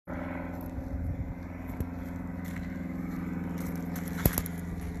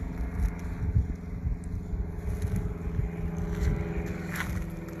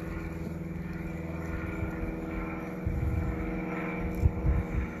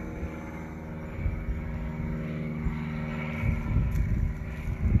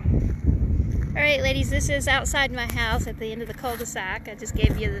Alright ladies, this is outside my house at the end of the cul-de-sac. I just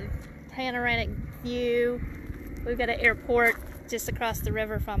gave you the panoramic view. We've got an airport just across the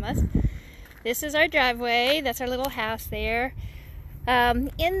river from us. This is our driveway. That's our little house there.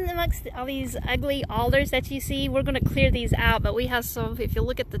 In amongst all these ugly alders that you see, we're going to clear these out, but we have some, if you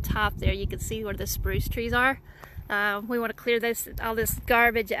look at the top there, you can see where the spruce trees are. We want to clear all this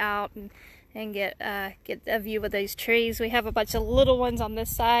garbage out and get a view of those trees. We have a bunch of little ones on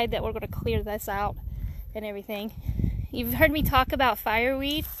this side that we're going to clear this out and everything. You've heard me talk about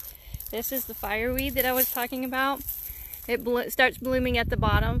fireweed. This is the fireweed that I was talking about. It starts blooming at the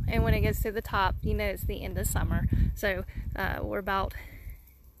bottom, and when it gets to the top, you know it's the end of summer. So we're right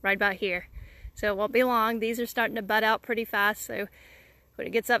about here. So it won't be long. These are starting to bud out pretty fast, so when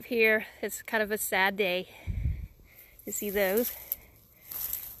it gets up here, it's kind of a sad day to see those.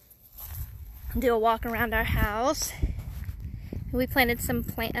 Do a walk around our house. We planted some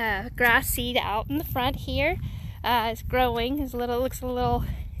grass seed out in the front here. It's growing. Looks a little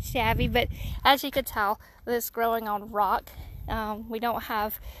shabby, but as you could tell, this is growing on rock. We don't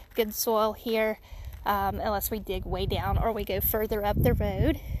have good soil here unless we dig way down or we go further up the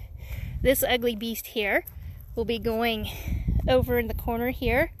road. This ugly beast here will be going over in the corner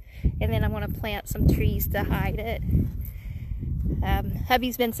here, and then I'm going to plant some trees to hide it.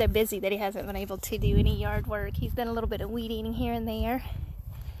 Hubby's been so busy that he hasn't been able to do any yard work. He's done a little bit of weed eating here and there.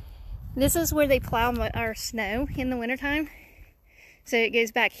 This is where they plow our snow in the wintertime. So it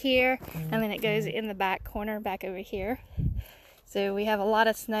goes back here, and then it goes in the back corner back over here. So we have a lot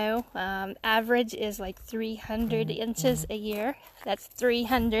of snow. Average is like 300 inches a year. That's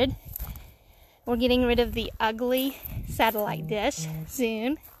 300. We're getting rid of the ugly satellite dish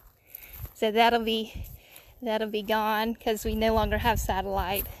soon. So that'll be gone because we no longer have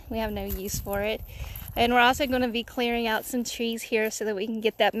satellite. We have no use for it. And we're also going to be clearing out some trees here so that we can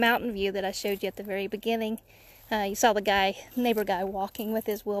get that mountain view that I showed you at the very beginning. You saw the neighbor guy walking with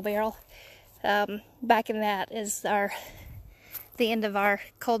his wheelbarrow. Back in that is the end of our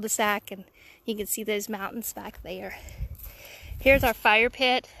cul-de-sac, and you can see those mountains back there. Here's our fire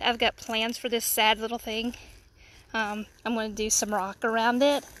pit. I've got plans for this sad little thing. I'm going to do some rock around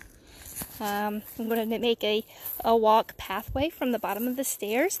it. I'm going to make a walk pathway from the bottom of the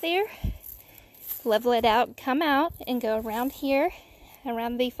stairs there. Level it out, come out, and go around here,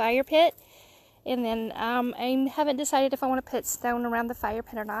 around the fire pit. And then I haven't decided if I want to put stone around the fire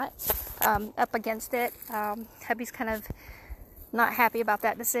pit or not, up against it. Hubby's kind of not happy about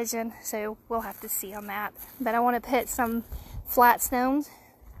that decision, so we'll have to see on that. But I want to put some flat stones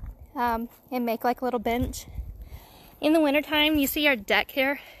and make like a little bench. In the wintertime, you see our deck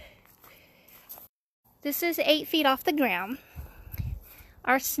here. This is 8 feet off the ground.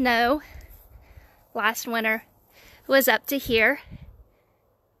 Our snow last winter was up to here.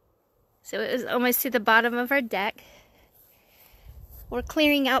 So it was almost to the bottom of our deck. We're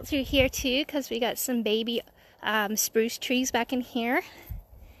clearing out through here too because we got some baby spruce trees back in here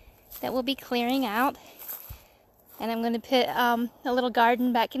that we'll be clearing out. And I'm going to put a little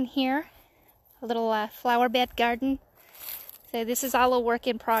garden back in here, a little flower bed garden. So this is all a work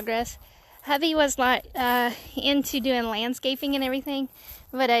in progress. Hubby was not into doing landscaping and everything,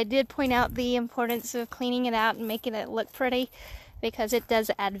 but I did point out the importance of cleaning it out and making it look pretty, because it does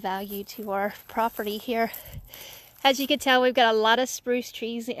add value to our property here. As you can tell, we've got a lot of spruce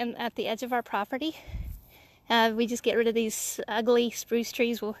trees at the edge of our property. We just get rid of these ugly spruce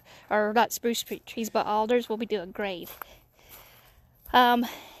trees, or not spruce trees, but alders. We'll be doing great.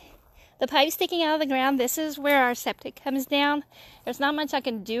 The pipe sticking out of the ground, this is where our septic comes down. There's not much I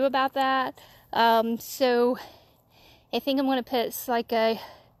can do about that. So I think I'm going to put like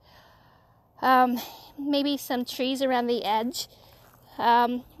maybe some trees around the edge.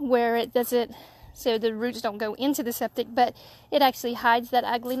 Where it doesn't, so the roots don't go into the septic, but it actually hides that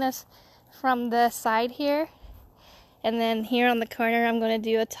ugliness from the side here. And then here on the corner, I'm going to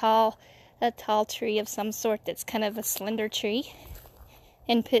do a tall tree of some sort that's kind of a slender tree,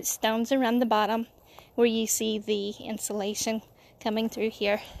 and put stones around the bottom where you see the insulation coming through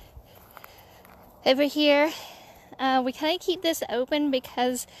here. Over here, we kind of keep this open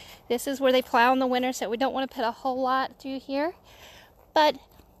because this is where they plow in the winter, so we don't want to put a whole lot through here. But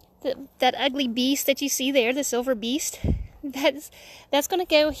that ugly beast that you see there, the silver beast, that's going to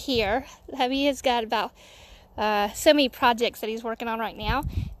go here. Hubby has got about so many projects that he's working on right now,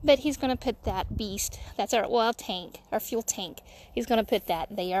 but he's going to put that beast, that's our oil tank, our fuel tank, he's going to put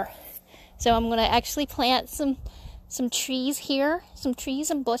that there. So I'm going to actually plant some trees here, some trees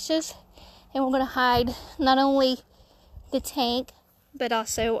and bushes, and we're going to hide not only the tank, but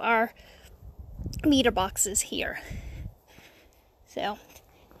also our meter boxes here. So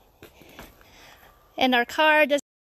And our car doesn't